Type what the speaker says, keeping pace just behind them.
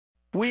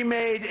We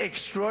made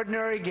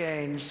extraordinary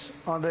gains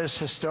on this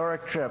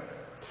historic trip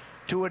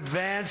to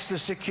advance the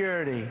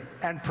security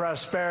and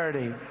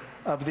prosperity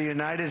of the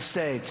United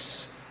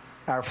States,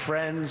 our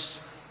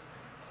friends,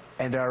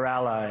 and our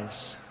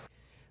allies.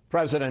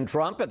 President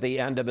Trump, at the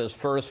end of his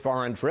first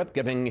foreign trip,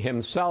 giving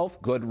himself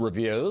good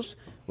reviews,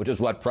 which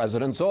is what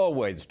presidents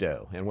always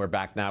do. And we're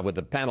back now with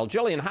the panel.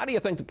 Gillian, how do you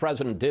think the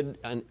president did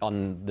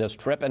on this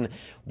trip? And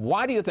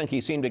why do you think he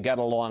seemed to get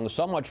along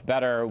so much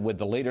better with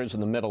the leaders in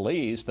the Middle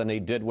East than he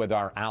did with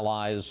our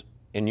allies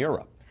in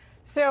Europe?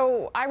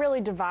 So I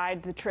really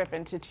divide the trip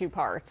into two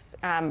parts.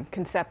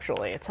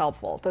 Conceptually, it's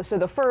helpful. So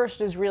the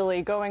first is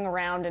really going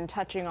around and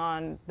touching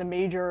on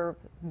the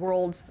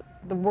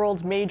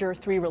world's major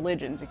three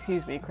religions,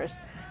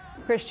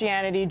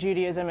 Christianity,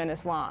 Judaism, and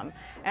Islam.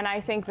 And I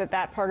think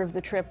that part of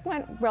the trip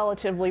went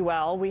relatively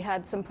well. We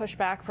had some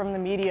pushback from the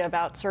media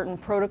about certain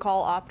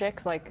protocol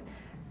optics, like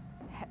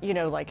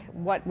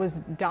what was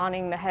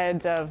donning the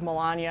heads of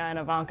Melania and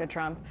Ivanka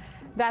Trump.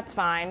 That's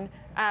fine.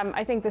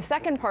 I think the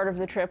second part of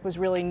the trip was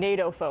really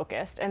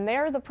NATO-focused, and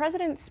there the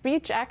president's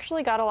speech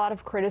actually got a lot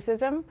of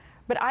criticism,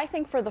 but I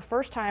think for the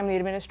first time the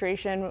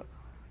administration,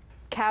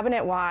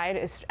 cabinet-wide,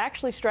 is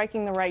actually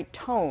striking the right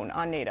tone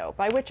on NATO,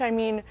 by which I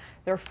mean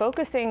they're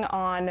focusing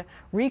on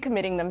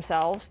recommitting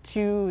themselves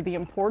to the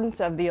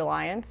importance of the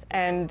alliance,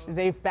 and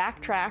they've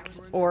backtracked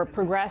or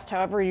progressed,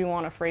 however you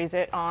want to phrase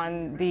it,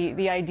 on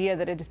the idea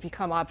that it has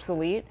become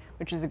obsolete,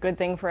 which is a good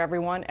thing for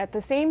everyone. At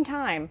the same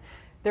time,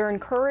 they're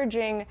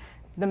encouraging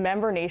the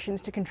member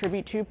nations to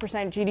contribute 2%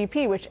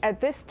 GDP, which at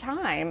this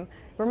time,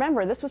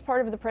 remember, this was part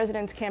of the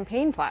president's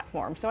campaign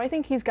platform. So I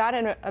think he's got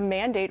a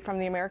mandate from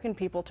the American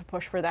people to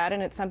push for that,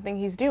 and it's something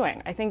he's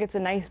doing. I think it's a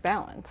nice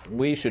balance.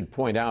 We should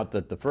point out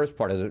that the first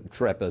part of the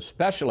trip,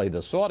 especially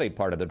the Saudi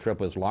part of the trip,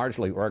 was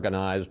largely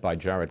organized by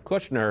Jared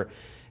Kushner,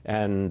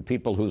 and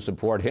people who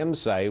support him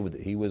say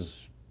he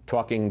was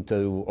talking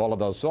to all of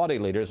those Saudi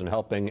leaders and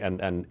helping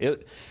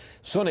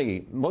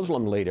Sunni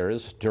Muslim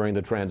leaders during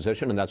the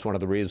transition, and that's one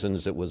of the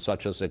reasons it was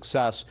such a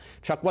success.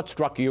 Chuck, what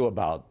struck you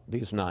about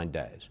these 9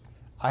 days?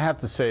 I have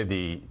to say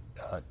the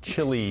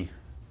chilly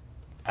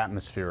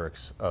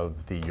atmospherics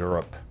of the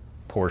Europe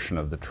portion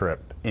of the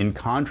trip, in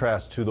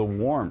contrast to the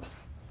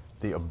warmth,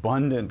 the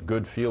abundant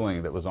good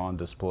feeling that was on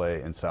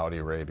display in Saudi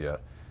Arabia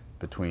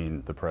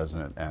between the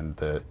president and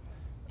the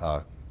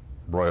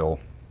royal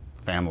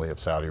family of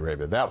Saudi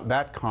Arabia.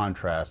 That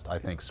contrast, I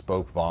think,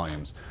 spoke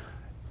volumes.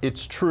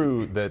 It's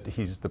true that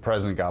the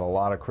president got a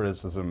lot of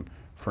criticism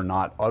for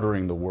not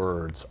uttering the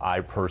words, "I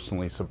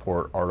personally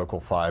support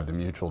Article 5, the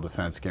mutual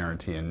defense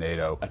guarantee in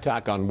NATO."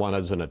 Attack on one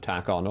is an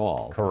attack on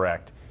all.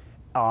 Correct.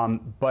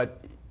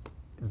 But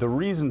the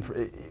reason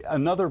for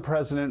another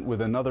president with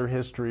another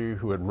history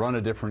who had run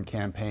a different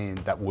campaign,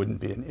 that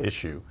wouldn't be an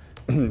issue.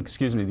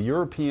 Excuse me, the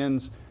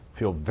Europeans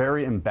feel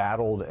very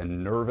embattled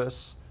and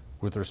nervous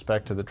with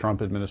respect to the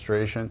Trump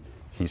administration.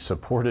 He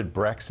supported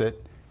Brexit.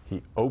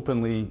 He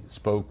openly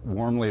spoke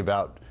warmly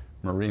about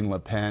Marine Le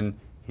Pen.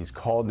 He's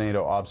called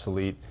NATO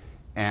obsolete.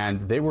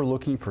 And they were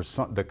looking for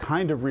the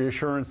kind of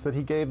reassurance that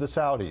he gave the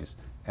Saudis,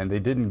 and they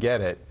didn't get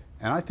it.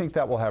 And I think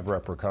that will have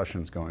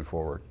repercussions going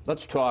forward.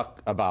 Let's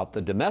talk about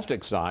the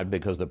domestic side,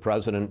 because the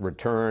president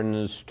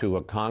returns to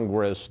a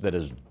Congress that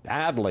is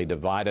badly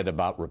divided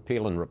about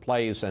repeal and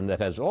replace, and that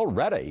has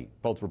already,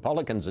 both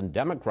Republicans and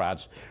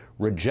Democrats,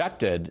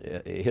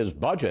 rejected his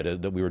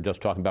budget that we were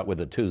just talking about with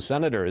the two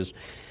senators.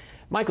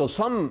 Michael,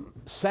 some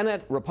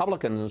Senate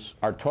Republicans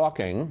are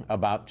talking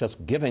about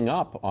just giving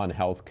up on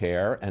health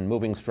care and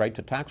moving straight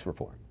to tax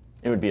reform.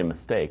 It would be a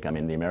mistake. I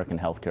mean, the American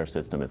healthcare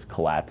system is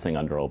collapsing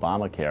under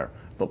Obamacare,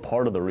 but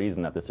part of the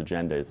reason that this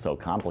agenda is so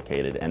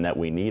complicated and that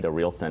we need a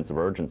real sense of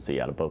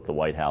urgency out of both the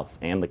White House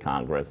and the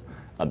Congress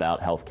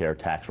about healthcare,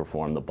 tax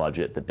reform, the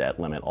budget, the debt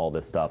limit, all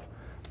this stuff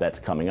that's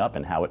coming up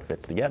and how it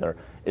fits together,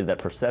 is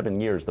that for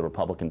 7 years the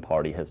Republican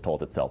Party has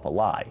told itself a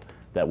lie,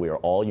 that we are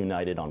all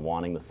united on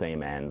wanting the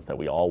same ends, that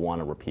we all want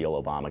to repeal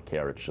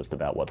Obamacare, it's just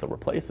about what the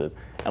replace is.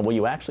 And what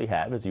you actually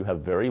have is you have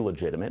very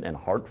legitimate and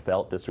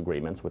heartfelt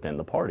disagreements within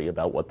the party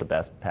about what the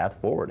best path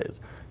forward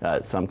is.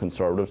 Some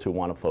conservatives who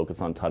want to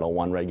focus on Title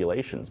I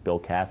regulations, Bill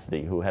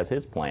Cassidy, who has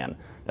his plan,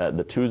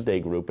 the Tuesday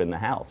group in the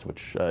House,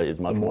 which is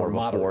much more of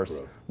a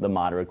force, the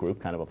moderate group,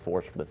 kind of a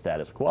force for the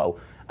status quo.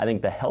 I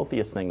think the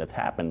healthiest thing that's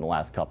happened in the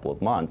last couple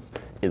of months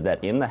is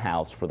that in the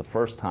House, for the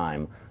first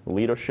time,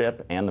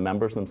 leadership and the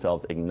members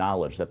themselves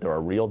acknowledge that there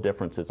are real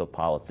differences of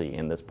policy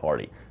in this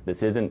party.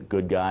 This isn't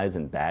good guys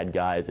and bad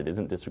guys. It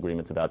isn't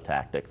disagreements about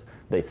tactics.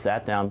 They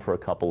sat down for a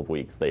couple of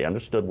weeks. They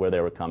understood where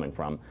they were coming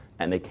from,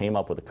 and they came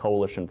up with a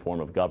coalition form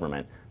of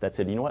government that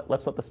said, you know what,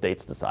 let's let the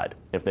states decide.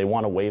 If they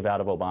want to waive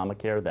out of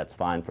Obamacare, that's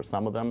fine for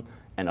some of them,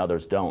 and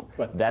others don't.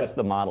 That's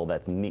the model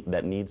that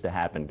needs to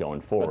happen going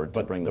forward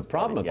to bring this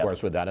party together. The problem, of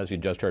course, with that, as you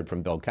just heard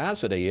from Bill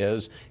Cassidy,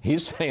 is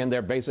he's saying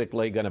they're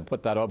basically going to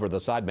put that over the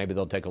side. Maybe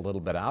they'll take a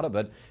little bit out of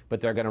it, but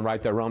they're going to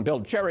write their own bill.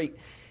 Jerry,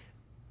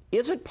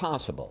 Is it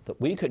possible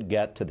that we could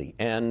get to the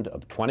end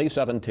of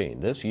 2017,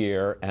 this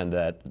year, and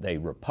that the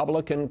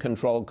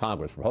Republican-controlled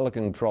Congress,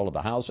 Republican control of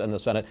the House and the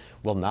Senate,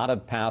 will not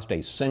have passed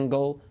a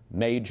single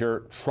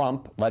major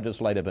Trump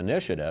legislative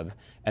initiative?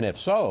 And if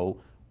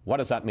so, what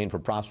does that mean for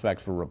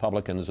prospects for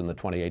Republicans in the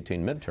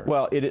 2018 midterm?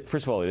 Well,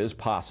 first of all, it is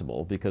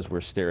possible because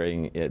we're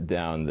staring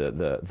down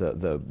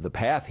the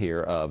path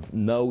here of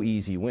no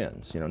easy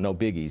wins, no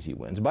big easy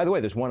wins. By the way,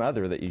 there's one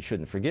other that you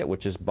shouldn't forget,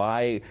 which is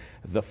by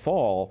the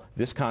fall,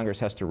 this Congress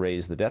has to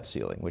raise the debt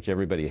ceiling, which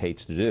everybody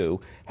hates to do.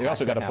 You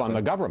also got to fund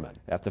the government.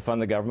 Have to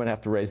fund the government,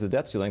 have to raise the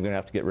debt ceiling. They're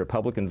going to have to get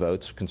Republican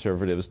votes.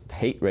 Conservatives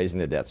hate raising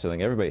the debt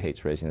ceiling. Everybody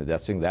hates raising the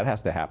debt ceiling. That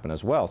has to happen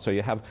as well. So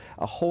you have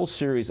a whole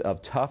series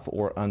of tough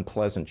or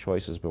unpleasant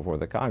choices before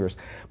the Congress.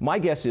 My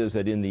guess is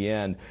that in the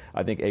end,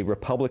 I think a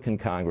Republican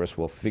Congress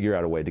will figure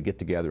out a way to get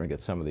together and get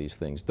some of these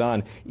things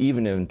done,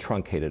 even in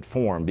truncated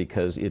form,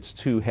 because it's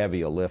too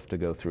heavy a lift to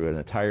go through an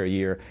entire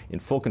year in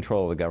full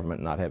control of the government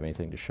and not have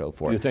anything to show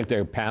for it. Do you think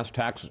they'll pass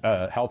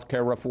health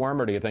care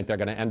reform, or do you think they're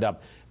going to end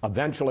up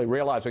eventually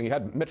realizing? You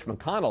had Mitch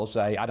McConnell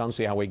say, I don't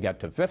see how we get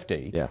to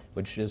 50,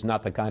 which is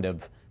not the kind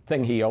of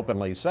thing he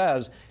openly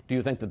says. Do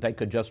you think that they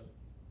could just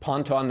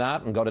punt on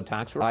that and go to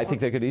tax reform? I think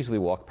they could easily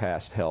walk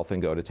past health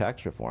and go to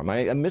tax reform.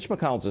 Mitch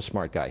McConnell's a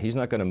smart guy. He's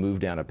not going to move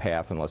down a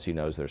path unless he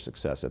knows there's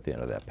success at the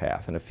end of that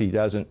path. And if he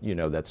doesn't,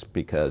 that's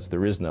because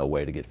there is no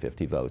way to get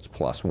 50 votes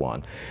plus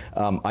one.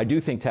 I do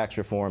think tax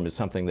reform is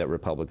something that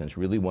Republicans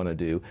really want to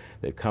do.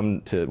 They've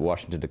come to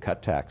Washington to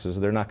cut taxes.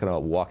 They're not going to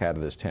walk out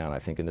of this town, I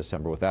think, in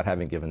December without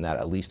having given that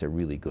at least a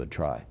really good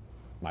try.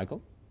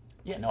 Michael?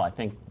 Yeah, no, I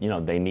think,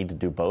 they need to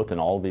do both,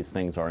 and all these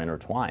things are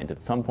intertwined.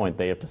 At some point,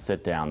 they have to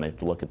sit down, they have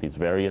to look at these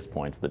various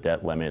points, the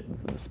debt limit,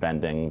 the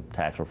spending,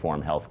 tax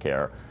reform, health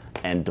care,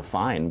 and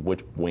define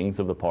which wings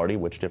of the party,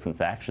 which different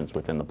factions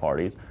within the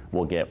parties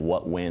will get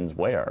what wins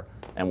where.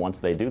 And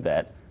once they do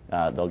that,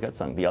 they'll get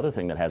something. The other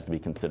thing that has to be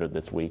considered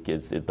this week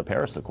is the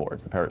Paris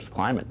Accords, the Paris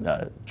Climate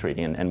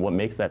Treaty. And what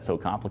makes that so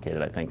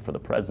complicated, I think, for the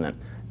president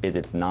is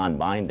it's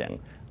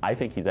non-binding. I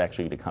think he's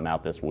actually going to come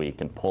out this week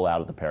and pull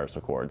out of the Paris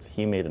Accords.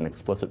 He made an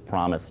explicit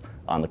promise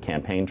on the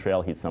campaign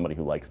trail. He's somebody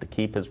who likes to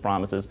keep his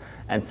promises.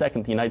 And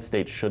second, the United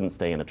States shouldn't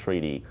stay in a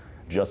treaty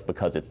just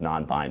because it's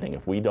non-binding.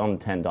 If we don't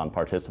intend on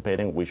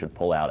participating, we should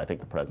pull out. I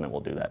think the president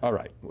will do that. All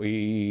right.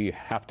 We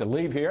have to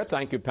leave here.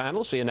 Thank you,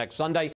 panel. See you next Sunday.